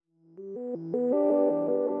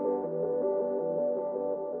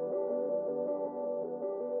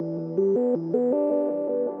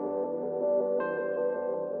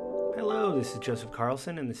this is Joseph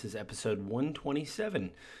Carlson, and this is episode 127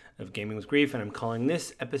 of Gaming with Grief, and I'm calling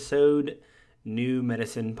this episode New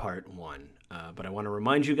Medicine Part 1. But I want to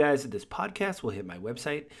remind you guys that this podcast will hit my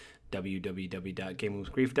website,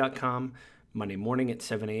 www.gamingwithgrief.com, Monday morning at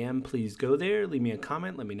 7 a.m. Please go there, leave me a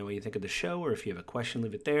comment, let me know what you think of the show, or if you have a question,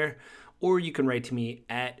 leave it there. Or you can write to me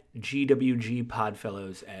at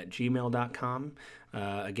gwgpodfellows@gmail.com.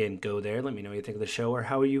 Again, go there, let me know what you think of the show, or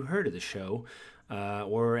how you heard of the show.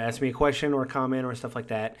 Or ask me a question or a comment or stuff like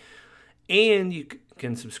that. And you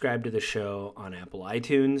can subscribe to the show on Apple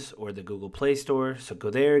iTunes or the Google Play Store. So go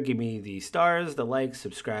there, give me the stars, the likes,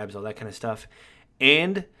 subscribes, all that kind of stuff.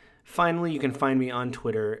 And finally, you can find me on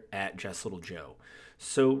Twitter at JustLittleJoe.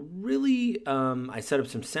 So really, I set up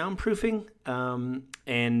some soundproofing,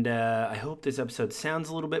 and I hope this episode sounds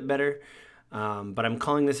a little bit better. But I'm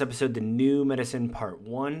calling this episode the New Medicine Part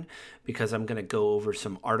 1 because I'm going to go over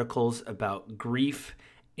some articles about grief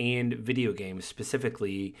and video games,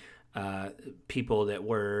 specifically people that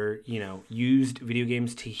were, used video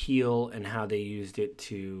games to heal and how they used it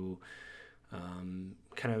to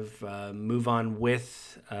move on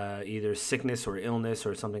with either sickness or illness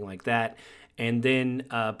or something like that. And then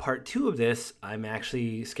part 2 of this, I'm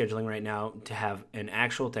actually scheduling right now to have an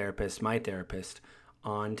actual therapist, my therapist,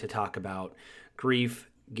 on to talk about grief,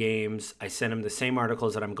 games. I sent him the same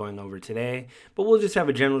articles that I'm going over today, but we'll just have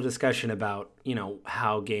a general discussion about,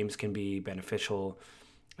 how games can be beneficial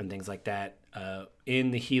and things like that in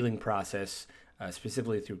the healing process,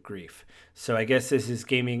 specifically through grief. So I guess this is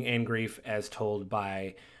gaming and grief as told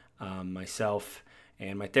by myself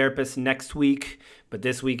and my therapist next week, but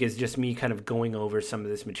this week is just me kind of going over some of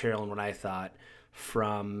this material and what I thought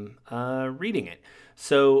from reading it.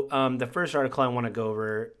 So the first article I want to go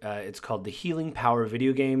over, it's called The Healing Power of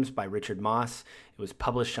Video Games by Richard Moss. It was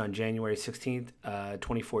published on January 16th,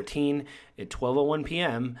 2014 at 12:01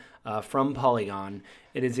 p.m. From Polygon.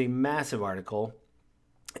 It is a massive article,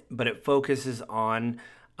 but it focuses on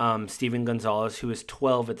Stephen Gonzalez, who was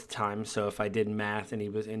 12 at the time. So if I did math and he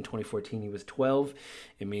was in 2014, he was 12.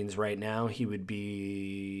 It means right now he would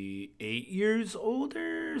be 8 years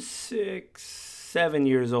older, 7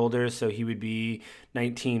 years older. So he would be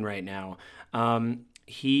 19 right now.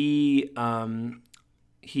 He had,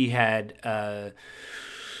 I'm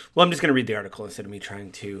just going to read the article instead of me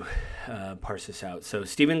trying to parse this out. So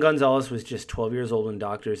Stephen Gonzalez was just 12 years old when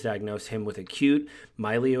doctors diagnosed him with acute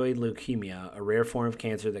myeloid leukemia, a rare form of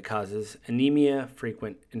cancer that causes anemia,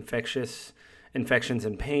 frequent infections,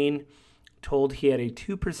 and pain. Told he had a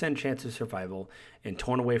 2% chance of survival and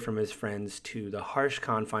torn away from his friends to the harsh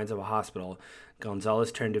confines of a hospital,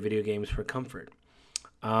 Gonzalez turned to video games for comfort.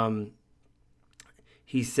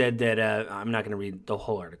 He said that, I'm not going to read the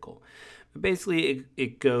whole article, but basically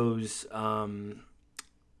it goes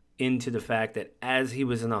into the fact that as he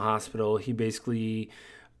was in the hospital, he basically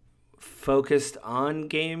focused on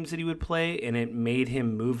games that he would play, and it made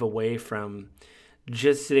him move away from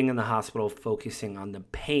just sitting in the hospital focusing on the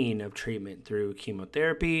pain of treatment through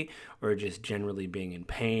chemotherapy or just generally being in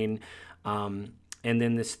pain. And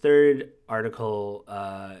then this third article,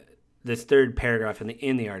 this third paragraph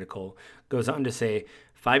in the article goes on to say,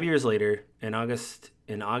 5 years later, in August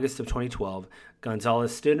of 2012,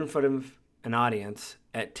 Gonzalez stood in front of an audience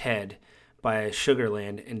at TED by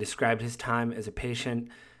Sugarland and described his time as a patient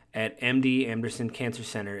at MD Anderson Cancer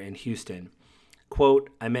Center in Houston. Quote,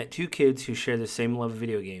 "I met two kids who share the same love of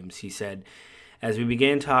video games," he said. "As we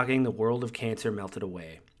began talking, the world of cancer melted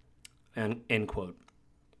away." End quote.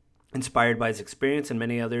 Inspired by his experience and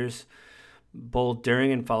many others, both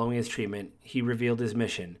during and following his treatment, he revealed his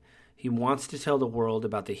mission. He wants to tell the world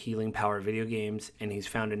about the healing power of video games, and he's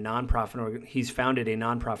founded a nonprofit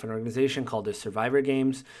organization called the Survivor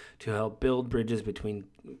Games to help build bridges between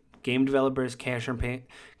game developers, cancer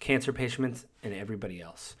patients, and everybody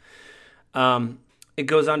else. It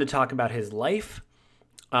goes on to talk about his life.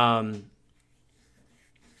 And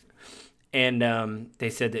they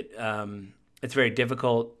said that it's very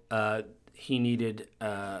difficult. He needed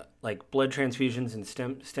blood transfusions and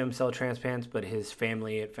stem cell transplants, but his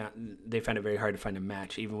family they found it very hard to find a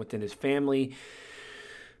match, even within his family.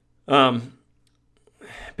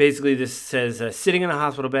 Basically, this says sitting in a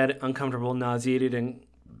hospital bed, uncomfortable, nauseated, and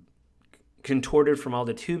contorted from all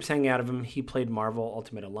the tubes hanging out of him, he played Marvel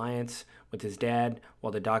Ultimate Alliance with his dad while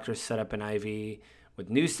the doctors set up an IV with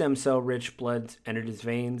new stem cell-rich blood entered his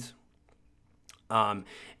veins.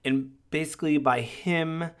 And basically by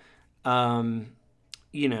him,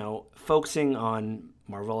 focusing on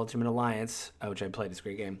Marvel Ultimate Alliance, which I played, it's a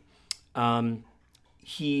great game,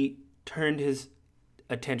 he turned his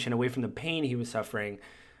attention away from the pain he was suffering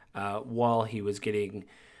while he was getting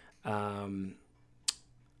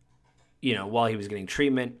while he was getting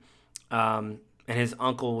treatment. And his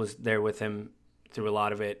uncle was there with him through a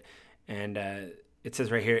lot of it. And it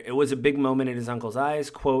says right here, it was a big moment in his uncle's eyes.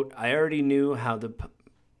 Quote, I already knew how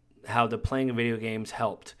the playing of video games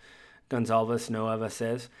helped, Gonzalez Nova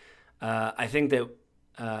says. I think that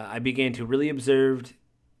I began to really observe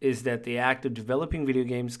is that the act of developing video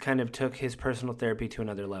games kind of took his personal therapy to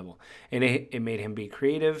another level. And it made him be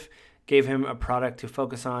creative, gave him a product to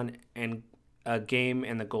focus on, and a game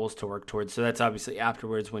and the goals to work towards. So that's obviously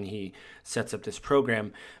afterwards when he sets up this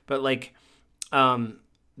program. But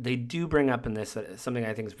they do bring up in this something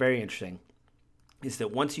I think is very interesting, is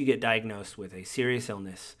that once you get diagnosed with a serious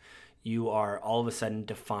illness, you are all of a sudden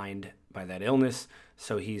defined by that illness.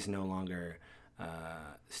 So he's no longer,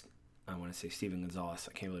 I want to say Steven Gonzalez.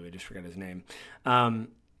 I can't believe I just forgot his name.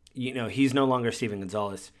 He's no longer Steven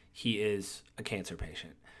Gonzalez. He is a cancer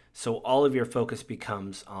patient. So all of your focus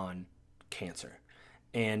becomes on cancer.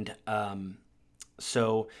 And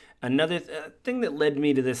so another thing that led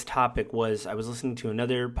me to this topic was I was listening to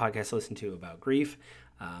another podcast I listened to about grief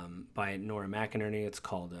by Nora McInerney. It's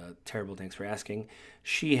called Terrible Thanks for Asking.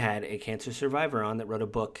 She had a cancer survivor on that wrote a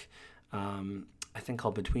book, I think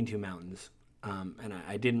called Between Two Mountains. And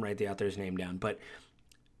I didn't write the author's name down, but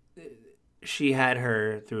she had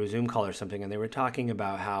her through a Zoom call or something, and they were talking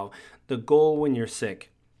about how the goal when you're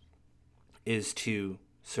sick is to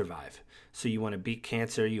survive. So you want to beat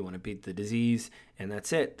cancer, you want to beat the disease, and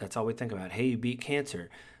that's it. That's all we think about. Hey, you beat cancer.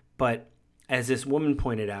 But as this woman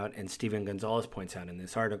pointed out, and Steven Gonzalez points out in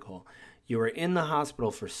this article, you were in the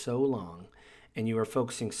hospital for so long, and you were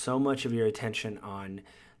focusing so much of your attention on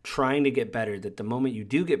trying to get better that the moment you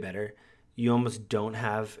do get better, you almost don't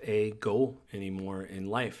have a goal anymore in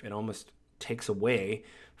life. It almost takes away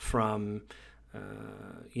from,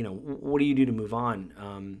 what do you do to move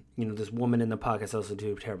on? This woman in the podcast also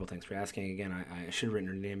do Terrible Thanks for Asking. Again, I should have written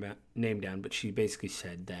her name down, but she basically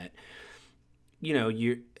said that,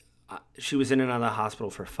 she was in and out of the hospital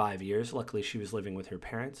for 5 years. Luckily, she was living with her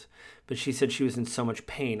parents, but she said she was in so much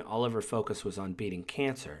pain. All of her focus was on beating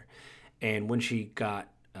cancer. And when she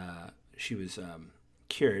was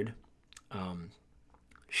cured,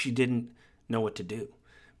 she didn't know what to do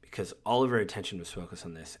because all of her attention was focused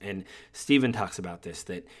on this. And Stephen talks about this,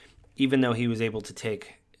 that even though he was able to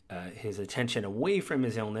take his attention away from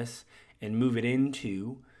his illness and move it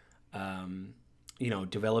into,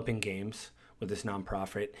 developing games with this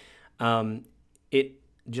nonprofit, it,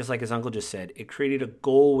 just like his uncle just said, it created a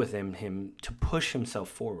goal within him to push himself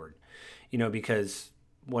forward, because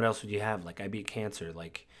what else would you have? Like, I beat cancer.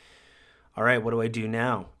 Like, all right, what do I do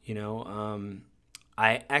now?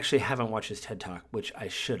 I actually haven't watched his TED Talk, which I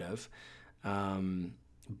should have,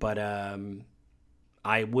 but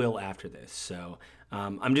I will after this. So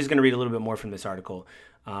I'm just going to read a little bit more from this article.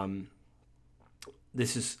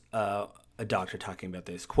 This is a doctor talking about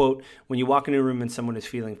this. Quote, when you walk into a room and someone is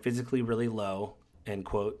feeling physically really low, end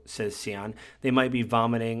quote, says Sion, they might be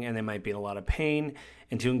vomiting and they might be in a lot of pain,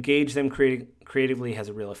 and to engage them creatively has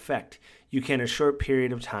a real effect. You can, in a short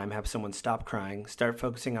period of time, have someone stop crying, start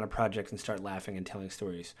focusing on a project, and start laughing and telling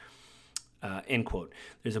stories. End quote.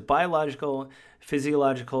 There's a biological,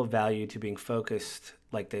 physiological value to being focused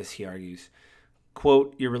like this, he argues.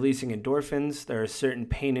 Quote, you're releasing endorphins. There are certain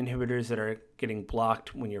pain inhibitors that are getting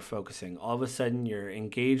blocked when you're focusing. All of a sudden, you're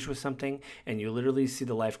engaged with something, and you literally see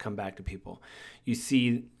the life come back to people. You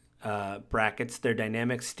see brackets, their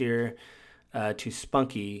dynamics steer to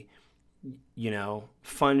spunky,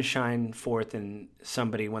 fun shine forth in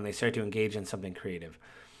somebody when they start to engage in something creative.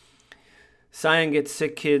 Sion gets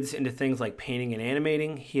sick kids into things like painting and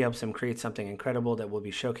animating. He helps them create something incredible that will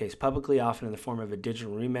be showcased publicly, often in the form of a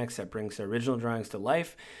digital remix that brings the original drawings to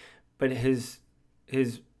life. But his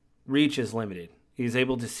reach is limited. He's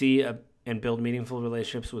able to see and build meaningful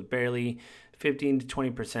relationships with barely 15 to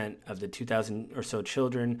 20% of the 2,000 or so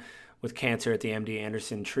children with cancer at the MD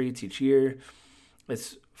Anderson treats each year.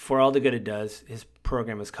 It's for all the good it does. His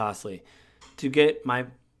program is costly. To get my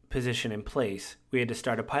position in place, we had to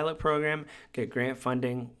start a pilot program, get grant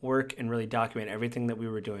funding, work, and really document everything that we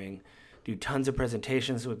were doing, do tons of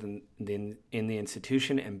presentations in the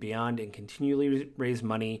institution and beyond, and continually raise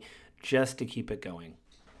money just to keep it going.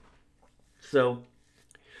 So,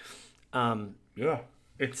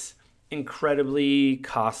 it's incredibly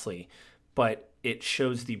costly, but it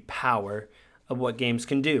shows the power of what games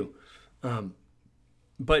can do.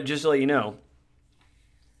 But just to let you know,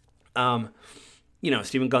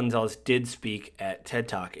 Steven Gonzalez did speak at TED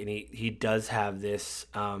Talk, and he does have this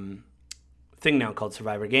thing now called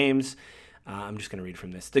Survivor Games. I'm just going to read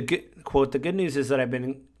from this. The good news is that I've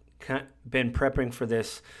been prepping for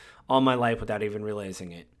this all my life without even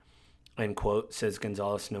realizing it. end quote, says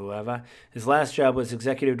Gonzalez Nueva. His last job was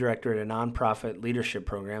executive director at a nonprofit leadership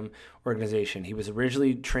program organization. He was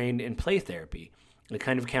originally trained in play therapy, the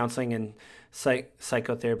kind of counseling and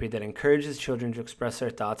psychotherapy that encourages children to express their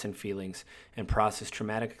thoughts and feelings and process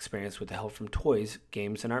traumatic experience with the help from toys,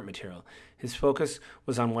 games, and art material. His focus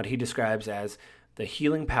was on what he describes as the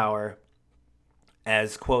healing power,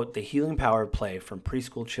 as, quote, the healing power of play from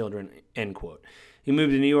preschool children, end quote. He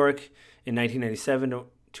moved to New York in 1997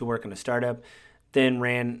 to work in a startup, then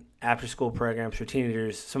ran after-school programs for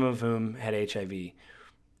teenagers, some of whom had HIV.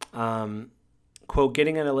 Quote,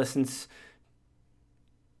 getting adolescents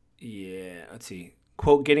to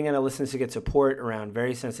get support around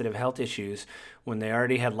very sensitive health issues when they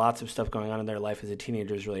already had lots of stuff going on in their life as a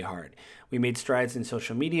teenager is really hard. We made strides in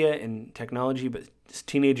social media and technology, but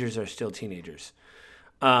teenagers are still teenagers.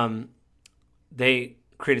 They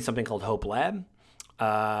created something called Hope Lab.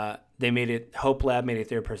 Hope Lab made a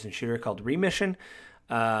third-person shooter called Remission.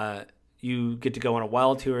 You get to go on a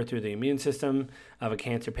wild tour through the immune system of a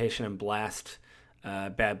cancer patient and blast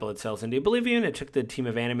bad blood cells into oblivion. It took the team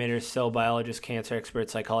of animators, cell biologists, cancer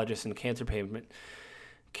experts, psychologists, and cancer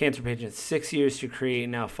patients 6 years to create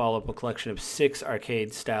and now follow up a collection of 6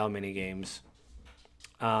 arcade-style minigames.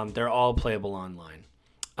 They're all playable online.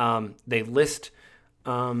 They list...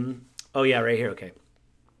 right here, okay.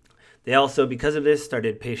 They also, because of this,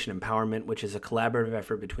 started Patient Empowerment, which is a collaborative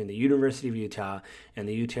effort between the University of Utah and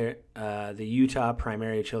the Utah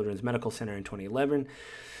Primary Children's Medical Center in 2011.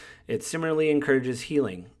 It similarly encourages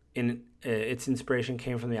healing. Its inspiration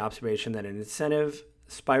came from the observation that an incentive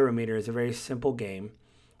spirometer is a very simple game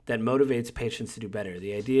that motivates patients to do better.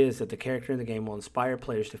 The idea is that the character in the game will inspire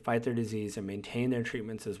players to fight their disease and maintain their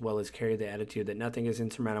treatments, as well as carry the attitude that nothing is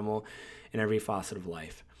insurmountable in every facet of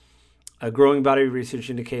life. A growing body of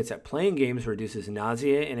research indicates that playing games reduces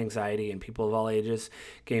nausea and anxiety in people of all ages.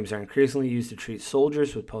 Games are increasingly used to treat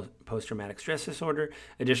soldiers with post-traumatic stress disorder.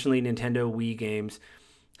 Additionally, Nintendo Wii games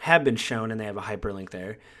have been shown, and they have a hyperlink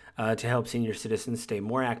there, to help senior citizens stay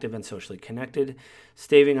more active and socially connected,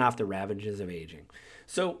 staving off the ravages of aging.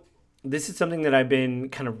 So this is something that I've been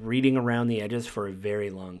kind of reading around the edges for a very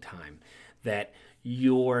long time, that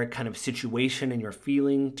your kind of situation and your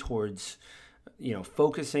feeling towards,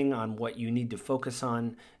 focusing on what you need to focus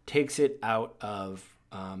on takes it out of,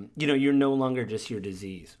 you're no longer just your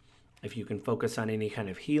disease. If you can focus on any kind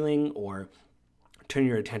of healing or turn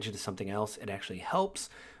your attention to something else, it actually helps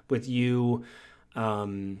with you,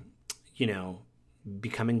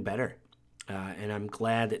 becoming better. And I'm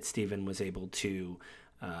glad that Stephen was able to,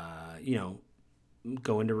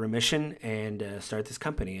 go into remission and start this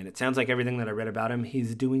company. And it sounds like everything that I read about him,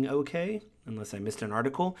 he's doing okay, unless I missed an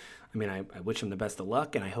article. I mean, I wish him the best of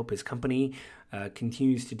luck, and I hope his company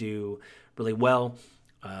continues to do really well.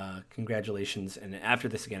 Congratulations. And after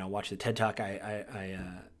this, again, I'll watch the TED Talk. I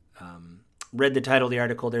read the title of the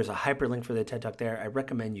article. There's a hyperlink for the TED Talk there. I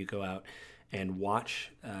recommend you go out and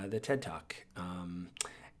watch the TED Talk.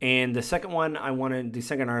 And the second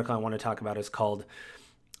article I want to talk about is called,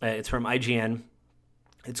 it's from IGN.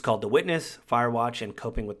 It's called The Witness, Firewatch, and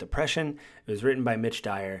Coping with Depression. It was written by Mitch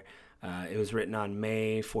Dyer. It was written on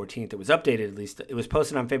May 14th. It was updated, at least. It was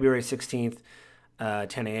posted on February 16th,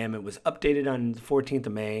 10 a.m. It was updated on the 14th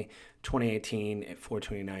of May, 2018 at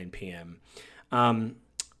 4:29 p.m.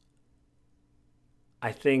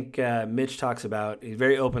 I think Mitch talks about,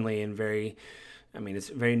 very openly and it's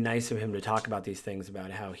very nice of him to talk about these things,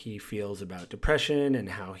 about how he feels about depression and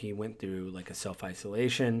how he went through like a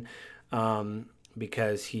self-isolation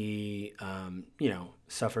because he,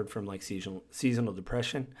 suffered from like seasonal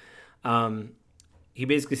depression. He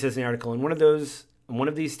basically says in the article, in one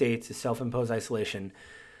of these states is self-imposed isolation.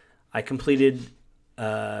 I completed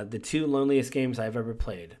the 2 loneliest games I've ever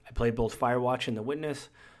played. I played both Firewatch and The Witness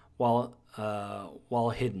while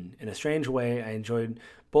hidden. In a strange way, I enjoyed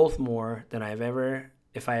both more than I've ever,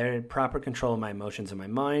 if I had proper control of my emotions and my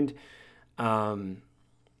mind.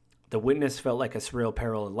 The Witness felt like a surreal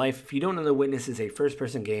peril in life. If you don't know, The Witness is a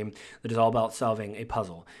first-person game that is all about solving a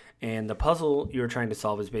puzzle. And the puzzle you're trying to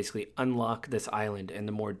solve is basically unlock this island. And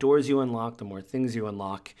the more doors you unlock, the more things you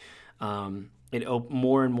unlock,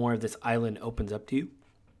 more and more of this island opens up to you.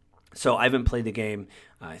 So I haven't played the game.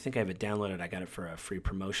 I think I have it downloaded. I got it for a free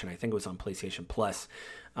promotion. I think it was on PlayStation Plus.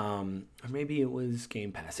 Or maybe it was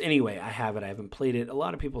Game Pass. Anyway, I have it. I haven't played it. A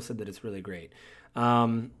lot of people said that it's really great.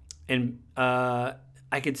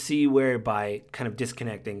 I could see where by kind of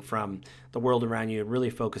disconnecting from the world around you and really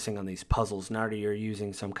focusing on these puzzles, not that you're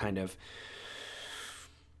using some kind of,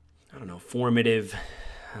 formative,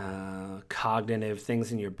 cognitive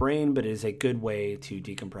things in your brain, but it is a good way to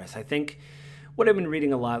decompress. I think what I've been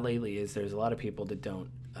reading a lot lately is there's a lot of people that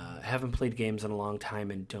haven't played games in a long time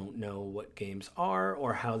and don't know what games are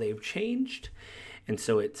or how they've changed. And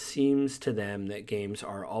so it seems to them that games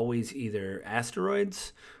are always either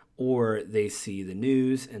asteroids, or they see the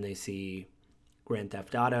news and they see Grand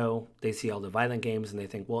Theft Auto, they see all the violent games and they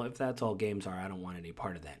think, well, if that's all games are, I don't want any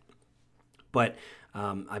part of that. But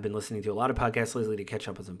I've been listening to a lot of podcasts lately to catch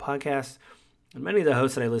up with some podcasts. And many of the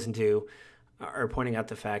hosts that I listen to are pointing out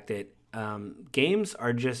the fact that games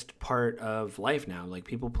are just part of life now. Like,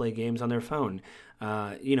 people play games on their phone.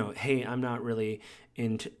 Hey, I'm not really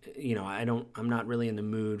into, I'm not really in the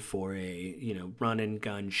mood for a, run and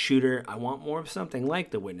gun shooter. I want more of something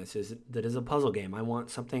like The Witnesses that is a puzzle game. I want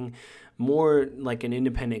something more like an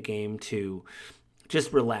independent game to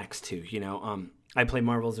just relax to, I play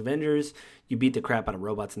Marvel's Avengers. You beat the crap out of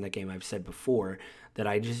robots in that game. I've said before that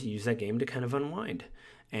I just use that game to kind of unwind.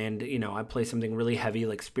 And, I play something really heavy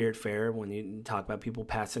like Spiritfarer. When you talk about people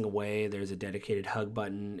passing away, there's a dedicated hug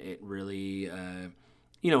button. It really,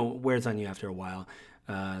 wears on you after a while.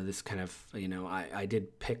 This kind of, I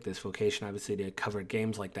did pick this vocation, obviously, to cover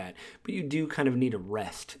games like that. But you do kind of need a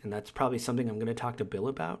rest. And that's probably something I'm going to talk to Bill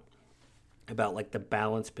about like the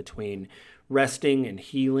balance between resting and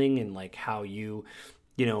healing, and like how you,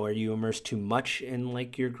 are you immersed too much in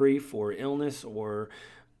like your grief or illness or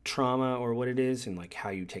trauma or what it is, and like how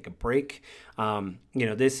you take a break.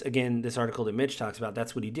 This article that Mitch talks about,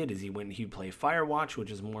 that's what he did, is he'd play Firewatch,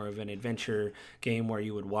 which is more of an adventure game where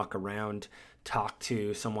you would walk around, talk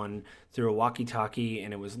to someone through a walkie-talkie,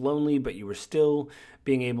 and it was lonely, but you were still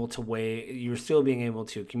being able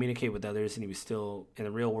to communicate with others, and he was still in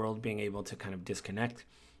the real world being able to kind of disconnect.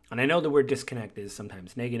 And I know the word disconnect is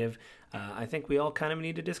sometimes negative. I think we all kind of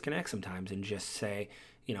need to disconnect sometimes and just say,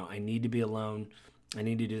 I need to be alone. I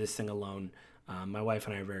need to do this thing alone. My wife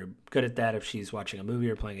and I are very good at that. If she's watching a movie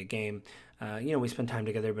or playing a game, we spend time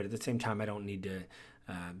together, but at the same time, I don't need to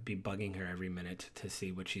be bugging her every minute to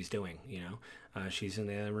see what she's doing. She's in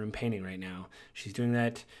the other room painting right now. She's doing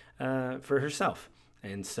that for herself.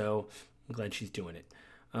 And so I'm glad she's doing it.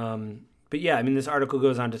 But yeah, this article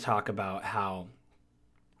goes on to talk about how,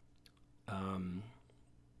 I'm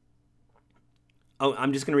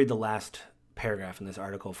just going to read the last paragraph in this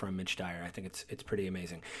article from Mitch Dyer. I think it's pretty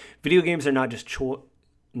amazing. Video games are not just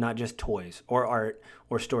toys or art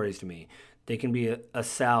or stories to me. They can be a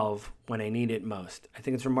salve when I need it most. I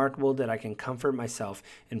think it's remarkable that I can comfort myself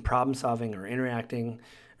in problem solving or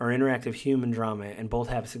interactive human drama, and both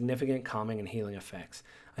have significant calming and healing effects.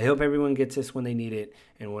 I hope everyone gets this when they need it,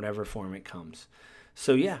 in whatever form it comes.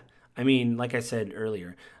 So yeah, like I said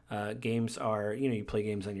earlier, games are, you play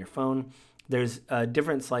games on your phone. There's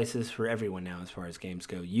different slices for everyone now as far as games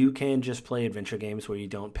go. You can just play adventure games where you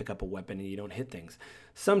don't pick up a weapon and you don't hit things.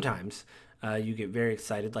 Sometimes you get very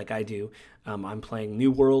excited, like I do. I'm playing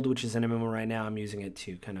New World, which is an MMO right now. I'm using it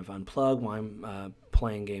to kind of unplug while I'm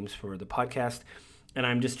playing games for the podcast. And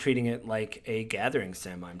I'm just treating it like a gathering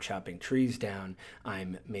sim. I'm chopping trees down.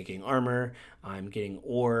 I'm making armor. I'm getting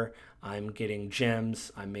ore. I'm getting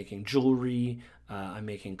gems. I'm making jewelry. I'm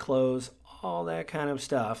making clothes. All that kind of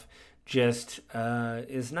stuff just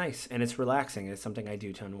is nice, and it's relaxing. It's something I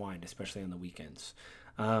do to unwind, especially on the weekends.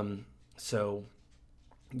 So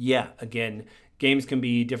yeah, again, games can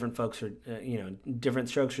be different folks, or different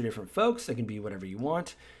strokes for different folks. They can be whatever you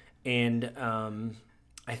want. And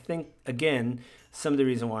I think, again, some of the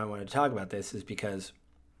reason why I want to talk about this is because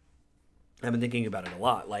I've been thinking about it a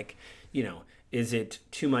lot. Like, is it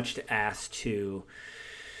too much to ask to,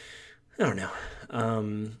 I don't know,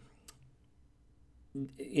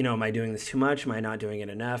 am I doing this too much? Am I not doing it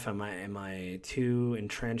enough? Am I too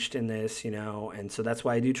entrenched in this? And so that's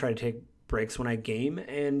why I do try to take breaks when I game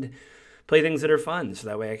and play things that are fun, so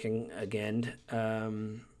that way I can, again,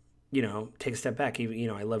 take a step back. Even,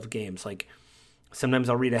 I love games. Like, sometimes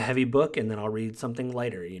I'll read a heavy book and then I'll read something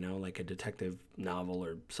lighter, like a detective novel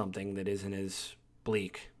or something that isn't as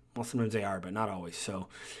bleak. Well, sometimes they are, but not always. So,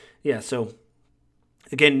 yeah. So,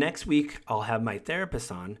 again, next week I'll have my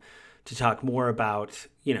therapist on to talk more about,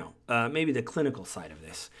 maybe the clinical side of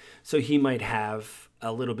this. So he might have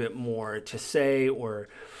a little bit more to say, or,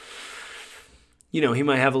 he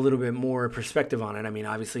might have a little bit more perspective on it.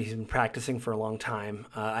 Obviously he's been practicing for a long time.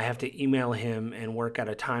 I have to email him and work out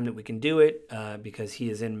a time that we can do it because he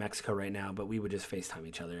is in Mexico right now, but we would just FaceTime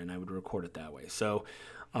each other and I would record it that way. So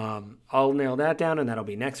I'll nail that down, and that'll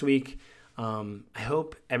be next week. I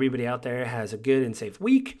hope everybody out there has a good and safe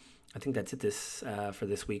week. I think that's it for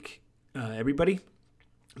this week, everybody.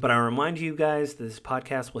 But I'll remind you guys, this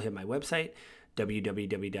podcast will hit my website,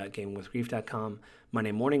 www.gamingwithgrief.com,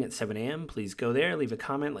 Monday morning at 7 a.m. Please go there, leave a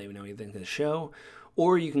comment, let me know what you think of the show.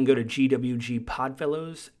 Or you can go to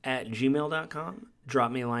gwgpodfellows@gmail.com.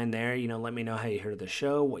 Drop me a line there. Let me know how you heard of the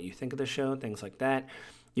show, what you think of the show, things like that.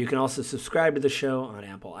 You can also subscribe to the show on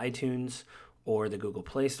Apple iTunes or the Google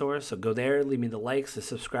Play Store. So go there, leave me the likes, the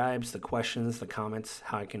subscribes, the questions, the comments,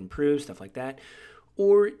 how I can improve, stuff like that.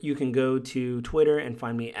 Or you can go to Twitter and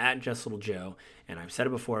find me at JustLittleJoe. And I've said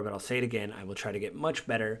it before, but I'll say it again. I will try to get much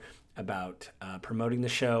better about promoting the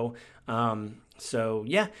show. So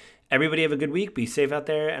yeah, everybody have a good week. Be safe out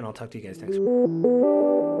there, and I'll talk to you guys next week.